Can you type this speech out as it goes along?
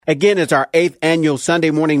Again, it's our 8th annual Sunday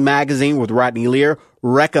Morning Magazine with Rodney Lear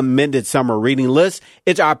recommended summer reading list.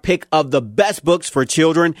 It's our pick of the best books for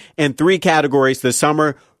children in 3 categories this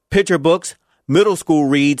summer: picture books, middle school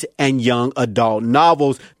reads, and young adult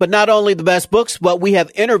novels. But not only the best books, but we have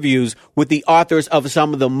interviews with the authors of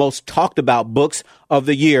some of the most talked about books of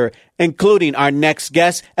the year, including our next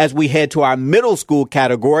guest. As we head to our middle school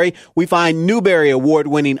category, we find Newbery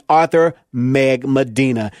Award-winning author Meg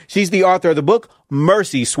Medina. She's the author of the book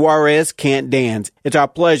Merci Suárez Can't Dance. It's our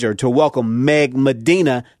pleasure to welcome Meg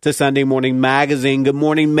Medina to Sunday Morning Magazine. Good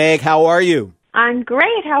morning, Meg. How are you? I'm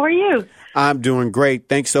great. How are you? I'm doing great.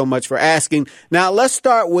 Thanks so much for asking. Now, let's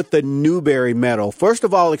start with the Newbery Medal. First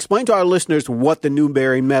of all, explain to our listeners what the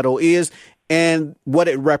Newbery Medal is and what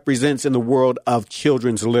it represents in the world of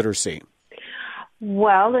children's literacy.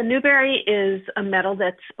 Well, the Newbery is a medal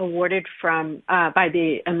that's awarded by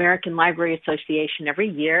the American Library Association every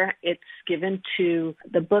year. It's given to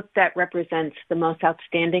the book that represents the most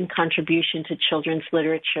outstanding contribution to children's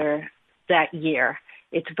literature that year.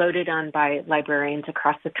 It's voted on by librarians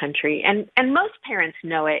across the country, and most parents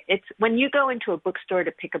know it. It's when you go into a bookstore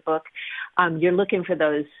to pick a book, you're looking for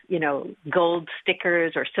those, gold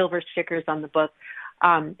stickers or silver stickers on the book.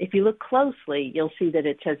 If you look closely, you'll see that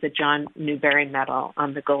it says the John Newbery Medal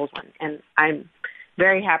on the gold one, and I'm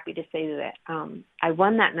very happy to say that I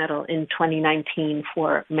won that medal in 2019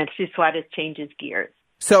 for Merci Suárez Changes Gears.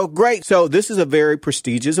 So great. So this is a very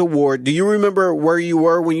prestigious award. Do you remember where you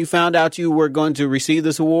were when you found out you were going to receive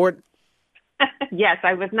this award? Yes,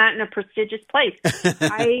 I was not in a prestigious place.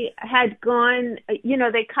 I had gone,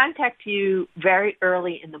 they contact you very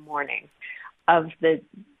early in the morning of the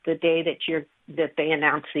day that they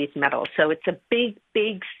announce these medals. So it's a big,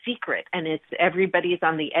 big secret, and everybody's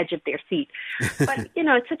on the edge of their seat. But,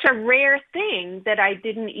 it's such a rare thing that I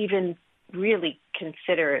didn't even really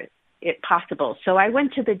consider it possible. So I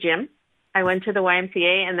went to the gym, I went to the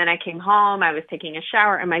YMCA, and then I came home, I was taking a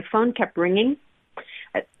shower, and my phone kept ringing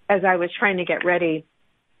as I was trying to get ready.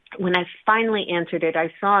 When I finally answered it,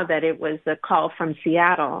 I saw that it was a call from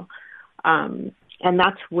Seattle, and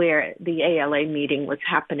that's where the ALA meeting was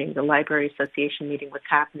happening, the Library Association meeting was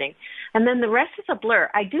happening. And then the rest is a blur.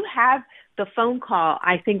 I do have the phone call,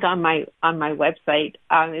 I think, on my website,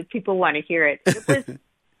 if people want to hear it.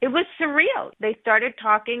 It was surreal. They started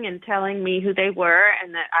talking and telling me who they were,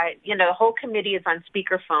 and that the whole committee is on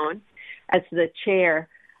speakerphone as the chair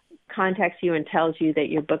contacts you and tells you that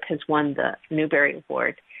your book has won the Newbery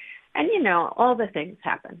Award. And, all the things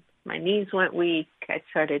happened. My knees went weak. I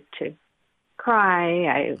started to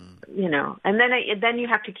cry. And then you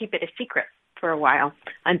have to keep it a secret for a while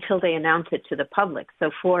until they announce it to the public. So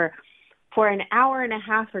for an hour and a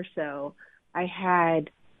half or so, I had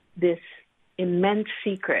this immense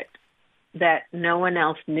secret that no one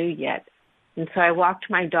else knew yet. And so I walked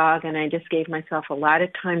my dog, and I just gave myself a lot of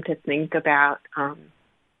time to think about,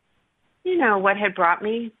 what had brought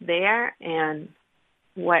me there and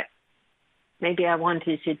what maybe I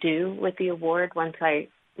wanted to do with the award once I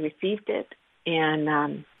received it.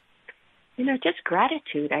 And, just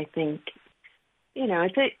gratitude, I think.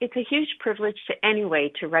 It's a huge privilege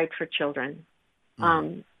to write for children.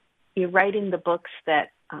 You're writing the books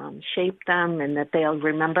that shape them and that they'll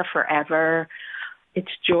remember forever.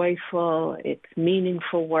 It's joyful. It's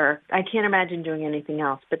meaningful work. I can't imagine doing anything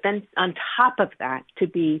else. But then on top of that, to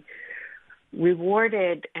be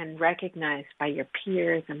rewarded and recognized by your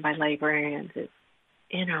peers and by librarians, it's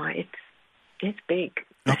big.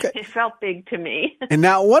 Okay. It felt big to me. And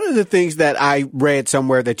now, one of the things that I read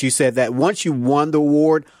somewhere that you said that once you won the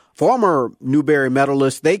award, former Newbery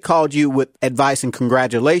medalists, they called you with advice and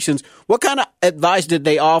congratulations. What kind of advice did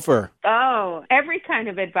they offer? Oh, every kind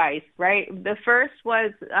of advice, right? The first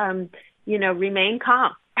was, remain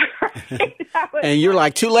calm. And you're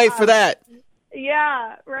like, too late for that.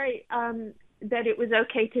 Yeah, right. That it was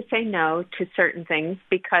okay to say no to certain things,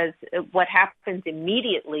 because what happens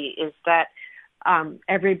immediately is that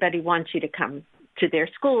everybody wants you to come to their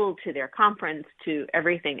school, to their conference, to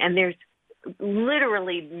everything. And there's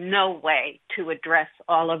literally no way to address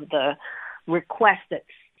all of the requests that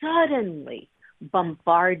suddenly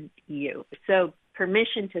bombard you. So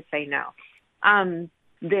permission to say no.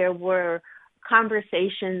 There were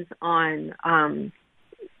conversations on,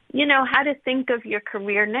 how to think of your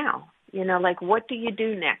career now. Like, what do you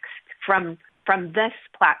do next from this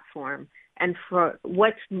platform, and for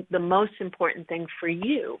what's the most important thing for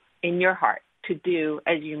you in your heart to do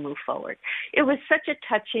as you move forward. It was such a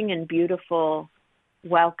touching and beautiful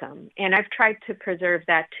welcome, and I've tried to preserve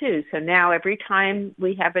that too. So now every time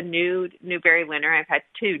we have a new Newbery winner, I've had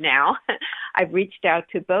 2 now, I've reached out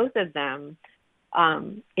to both of them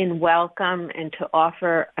in welcome and to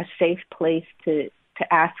offer a safe place to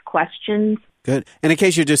ask questions. Good. And in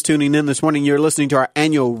case you're just tuning in this morning, you're listening to our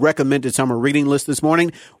annual recommended summer reading list this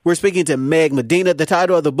morning. We're speaking to Meg Medina. The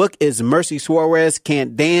title of the book is Merci Suárez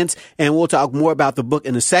Can't Dance, and we'll talk more about the book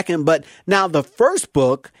in a second. But now the first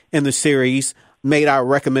book in the series made our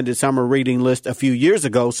recommended summer reading list a few years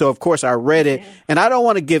ago. So, of course, I read it, and I don't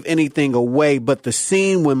want to give anything away, but the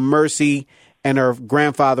scene when Merci and her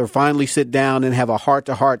grandfather finally sit down and have a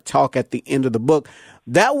heart-to-heart talk at the end of the book,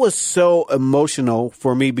 that was so emotional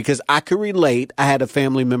for me because I could relate. I had a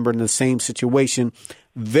family member in the same situation.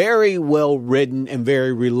 Very well written and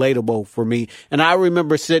very relatable for me. And I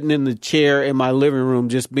remember sitting in the chair in my living room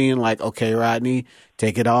just being like, okay, Rodney,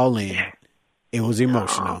 take it all in. It was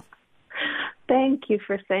emotional. Thank you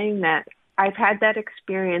for saying that. I've had that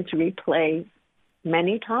experience replay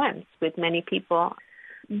many times with many people.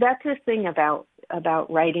 That's the thing about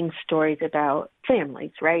writing stories about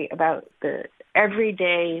families, right? About the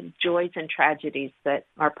everyday joys and tragedies that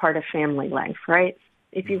are part of family life, right?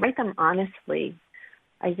 If you write them honestly,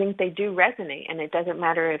 I think they do resonate. And it doesn't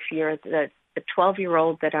matter if you're the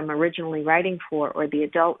 12-year-old that I'm originally writing for or the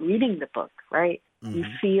adult reading the book, right?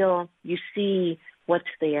 Mm-hmm. You see what's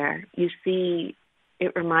there. You see,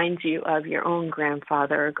 it reminds you of your own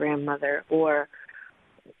grandfather or grandmother or,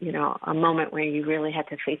 you know, a moment where you really had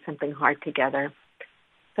to face something hard together.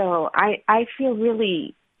 So I feel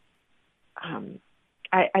really,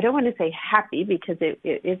 I don't want to say happy because it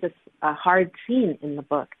is a hard scene in the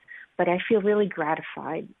book, but I feel really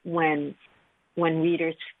gratified when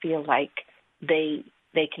readers feel like they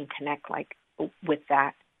can connect with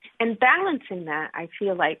that. And balancing that, I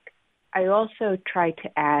feel like I also try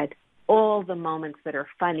to add all the moments that are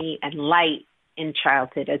funny and light in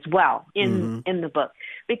childhood as well in the book,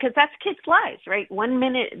 because that's kids' lives, right? One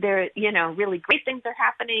minute they're, you know, really great things are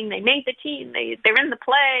happening. They made the team. They're in the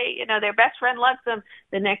play. You know, their best friend loves them.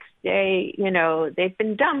 The next day, you know, they've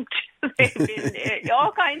been dumped.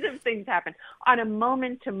 All kinds of things happen on a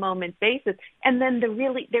moment-to-moment basis. And then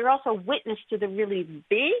they're also witness to the really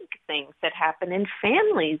big things that happen in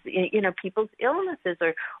families, you know, people's illnesses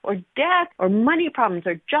or death or money problems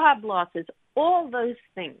or job losses. All those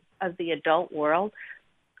things of the adult world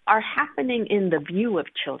are happening in the view of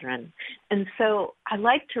children. And so I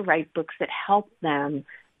like to write books that help them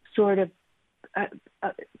sort of,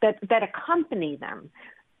 that accompany them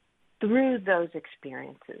through those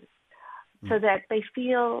experiences so that they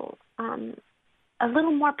feel a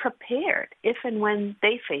little more prepared if and when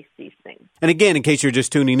they face these things. And again, in case you're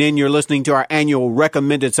just tuning in, you're listening to our annual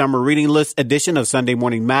recommended summer reading list edition of Sunday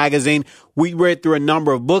Morning Magazine. We read through a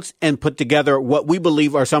number of books and put together what we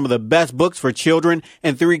believe are some of the best books for children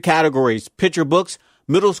in 3 categories: picture books,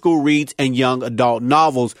 middle school reads, and young adult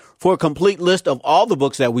novels. For a complete list of all the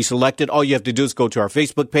books that we selected, all you have to do is go to our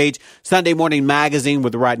Facebook page, Sunday Morning Magazine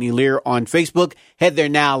with Rodney Lear on Facebook. Head there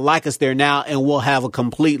now, like us there now, and we'll have a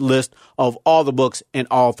complete list of all the books in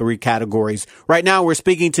all 3 categories. Right now, we're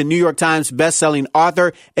speaking to New York Times bestselling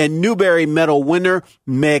author and Newbery Medal winner,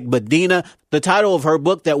 Meg Medina. The title of her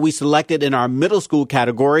book that we selected in our middle school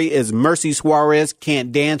category is Merci Suárez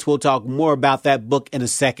Can't Dance. We'll talk more about that book in a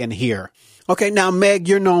second here. Okay, now, Meg,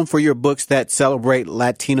 you're known for your books that celebrate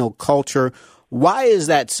Latino culture. Why is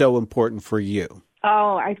that so important for you?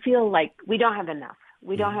 Oh, I feel like we don't have enough.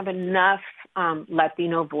 We don't have enough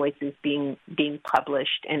Latino voices being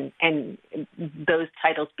published and those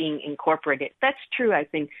titles being incorporated. That's true, I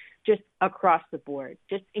think, just across the board.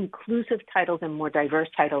 Just inclusive titles and more diverse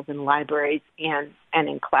titles in libraries and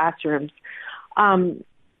in classrooms.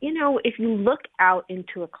 You know, if you look out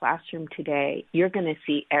into a classroom today, you're going to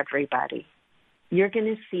see everybody. You're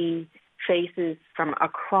going to see faces from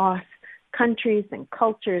across countries and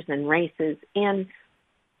cultures and races. And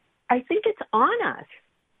I think it's on us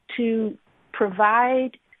to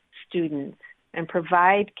provide students and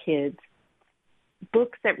provide kids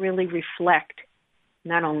books that really reflect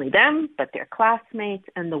not only them, but their classmates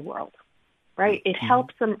and the world, right? It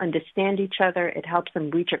helps them understand each other. It helps them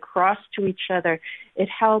reach across to each other. It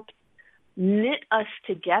helps knit us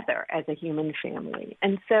together as a human family.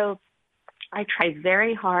 And so I try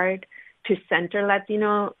very hard to center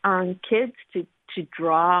Latino kids, to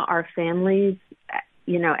draw our families,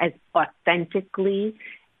 you know, as authentically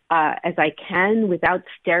as I can without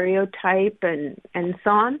stereotype and so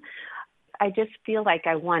on. I just feel like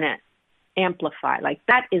I want to amplify. Like,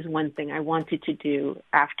 that is one thing I wanted to do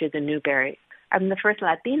after the Newbery. I'm the first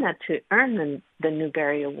Latina to earn the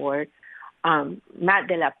Newbery Award. Matt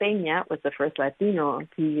de la Peña was the first Latino a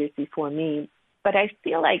few years before me. But I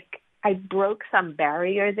feel like I broke some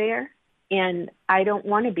barrier there, and I don't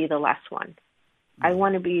want to be the last one. I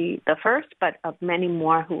want to be the first, but of many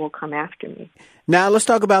more who will come after me. Now, let's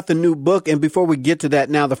talk about the new book. And before we get to that,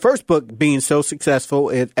 now, the first book being so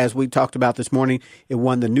successful, as we talked about this morning, it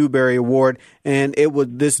won the Newbery Award. And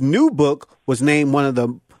this new book was named one of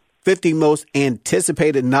the 50 most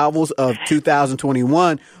anticipated novels of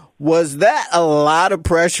 2021. Was that a lot of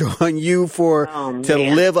pressure on you to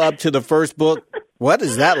live up to the first book? What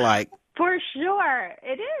is that like? For sure,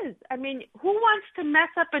 it is. I mean, who wants to mess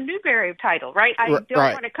up a Newbery title, right? I don't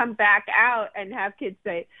want to come back out and have kids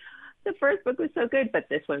say, the first book was so good, but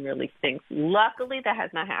this one really stinks. Luckily, that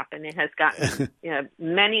has not happened. It has gotten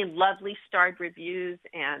many lovely starred reviews,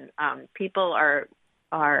 and people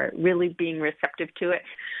are really being receptive to it.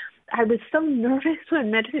 I was so nervous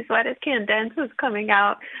when Merci Suárez Can't Dance was coming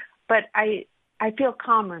out, but I feel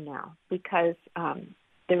calmer now because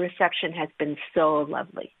the reception has been so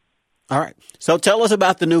lovely. All right. So tell us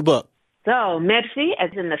about the new book. So Merci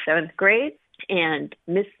is in the 7th grade, and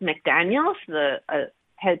Miss McDaniels, the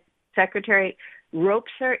head secretary,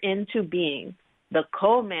 ropes her into being the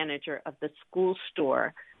co-manager of the school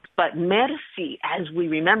store. But Merci, as we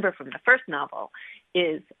remember from the first novel,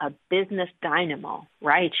 is a business dynamo,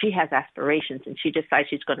 right? She has aspirations, and she decides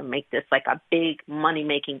she's going to make this like a big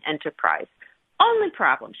money-making enterprise. Only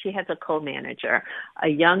problem, she has a co-manager, a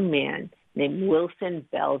young man named Wilson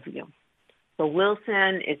Bellevue. So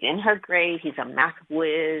Wilson is in her grade. He's a math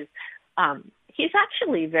whiz. He's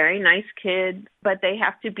actually a very nice kid, but they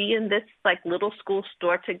have to be in this like little school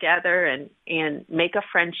store together and make a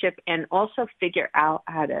friendship and also figure out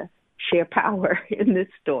how to share power in this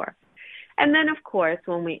store. And then, of course,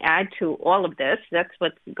 when we add to all of this, that's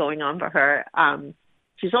what's going on for her.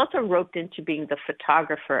 She's also roped into being the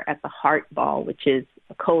photographer at the Heart Ball, which is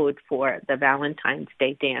a code for the Valentine's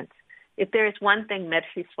Day dance. If there is one thing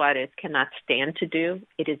Merci Suárez cannot stand to do,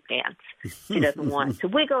 it is dance. She doesn't want to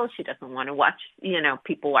wiggle. She doesn't want to watch,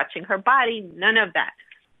 people watching her body, none of that.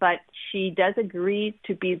 But she does agree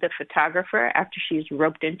to be the photographer after she's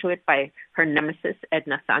roped into it by her nemesis,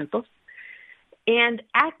 Edna Santos. And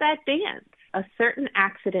at that dance, a certain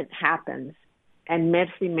accident happens, and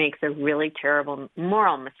Merci makes a really terrible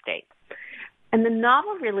moral mistake. And the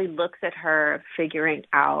novel really looks at her figuring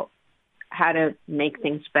out how to make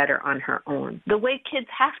things better on her own, the way kids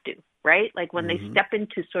have to, right? Like when they step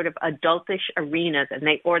into sort of adultish arenas and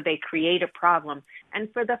they create a problem. And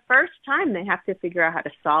for the first time, they have to figure out how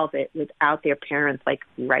to solve it without their parents like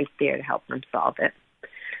right there to help them solve it.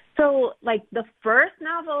 So like the first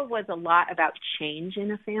novel was a lot about change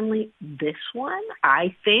in a family. This one,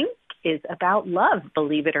 I think, is about love,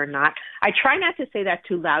 believe it or not. I try not to say that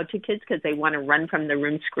too loud to kids because they want to run from the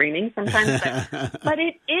room screaming sometimes, but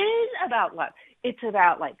it is about love. It's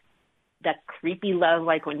about like that creepy love,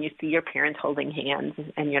 like when you see your parents holding hands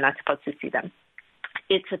and you're not supposed to see them.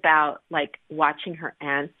 It's about like watching her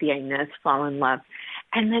aunt, the Inez, fall in love.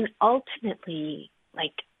 And then ultimately,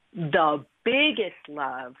 like the biggest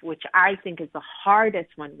love, which I think is the hardest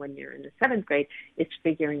one when you're in the 7th grade, is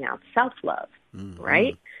figuring out self-love,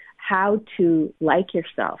 right? How to like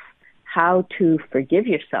yourself, how to forgive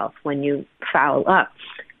yourself when you foul up,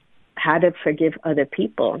 how to forgive other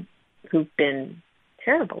people who've been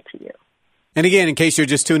terrible to you. And again, in case you're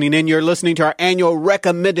just tuning in, you're listening to our annual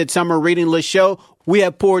recommended summer reading list show. We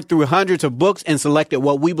have poured through hundreds of books and selected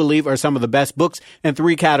what we believe are some of the best books in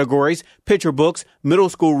 3 categories: picture books, middle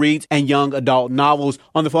school reads, and young adult novels.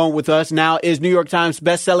 On the phone with us now is New York Times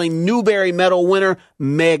bestselling Newbery Medal winner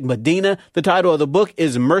Meg Medina. The title of the book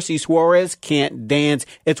is Merci Suárez Can't Dance.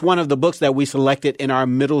 It's one of the books that we selected in our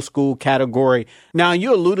middle school category. Now,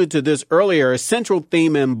 you alluded to this earlier. A central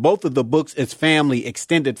theme in both of the books is family,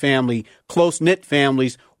 extended family, close-knit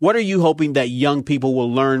families. What are you hoping that young people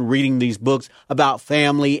will learn reading these books about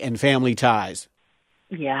family and family ties?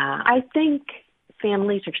 Yeah, I think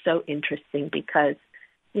families are so interesting because,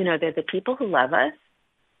 they're the people who love us,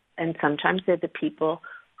 and sometimes they're the people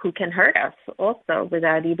who can hurt us also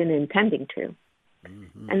without even intending to.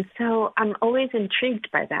 And so I'm always intrigued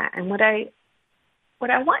by that. And what I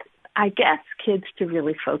want, I guess, kids to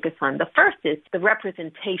really focus on, the first is the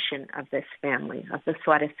representation of this family, of the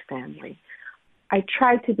Suárez family. I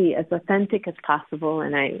try to be as authentic as possible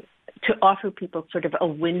and to offer people sort of a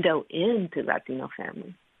window into Latino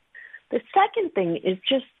families. The second thing is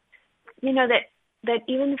just, that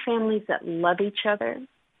even families that love each other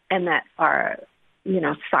and that are,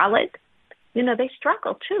 solid, they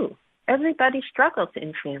struggle too. Everybody struggles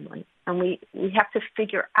in family, and we have to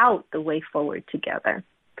figure out the way forward together.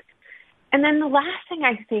 And then the last thing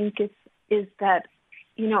I think is that,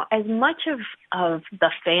 as much of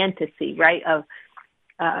the fantasy, right, of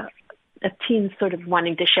teens sort of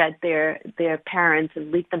wanting to shed their parents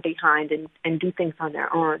and leave them behind and do things on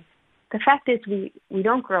their own. The fact is we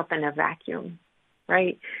don't grow up in a vacuum,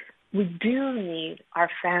 right? We do need our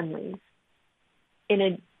families in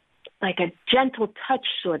a gentle touch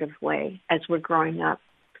sort of way as we're growing up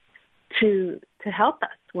to help us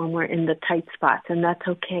when we're in the tight spots, and that's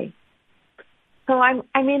okay. So I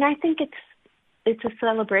think it's a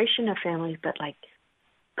celebration of families, but like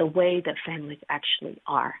the way that families actually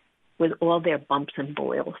are, with all their bumps and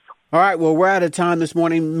boils. All right, well, we're out of time this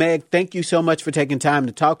morning. Meg, thank you so much for taking time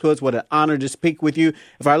to talk to us. What an honor to speak with you.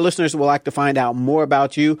 If our listeners would like to find out more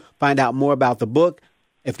about you, find out more about the book,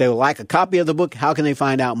 if they would like a copy of the book, how can they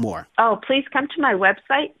find out more? Oh, please come to my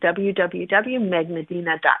website,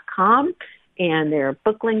 www.megmedina.com, and there are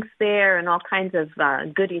book links there and all kinds of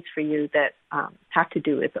goodies for you that have to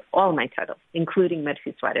do with all my titles, including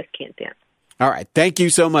Merci Suárez Can't Dance. All right. Thank you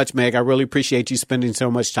so much, Meg. I really appreciate you spending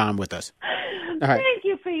so much time with us. All right. Thank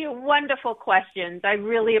you for your wonderful questions. I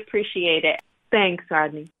really appreciate it. Thanks,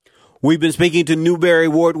 Rodney. We've been speaking to Newbery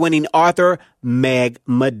Award-winning author Meg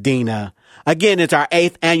Medina. Again, it's our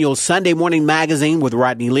 8th annual Sunday Morning Magazine with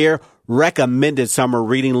Rodney Lear recommended summer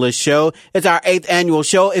reading list show. It's our 8th annual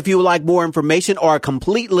show. If you would like more information or a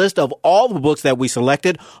complete list of all the books that we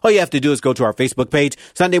selected, all you have to do is go to our Facebook page,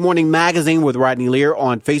 Sunday Morning Magazine with Rodney Lear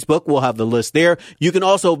on Facebook. We'll have the list there. You can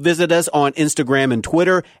also visit us on Instagram and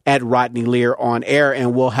Twitter at Rodney Lear on air,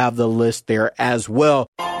 and we'll have the list there as well.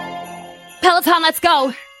 Peloton, let's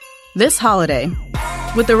go! This holiday,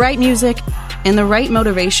 with the right music and the right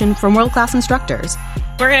motivation from world-class instructors,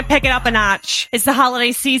 we're going to pick it up a notch. It's the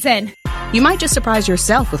holiday season. You might just surprise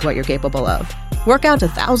yourself with what you're capable of. Work out to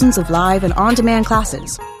thousands of live and on-demand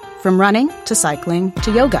classes, from running to cycling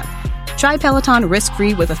to yoga. Try Peloton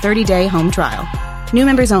risk-free with a 30-day home trial. New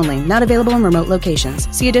members only, not available in remote locations.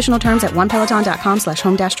 See additional terms at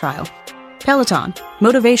onepeloton.com/home-trial. Peloton,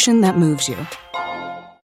 motivation that moves you.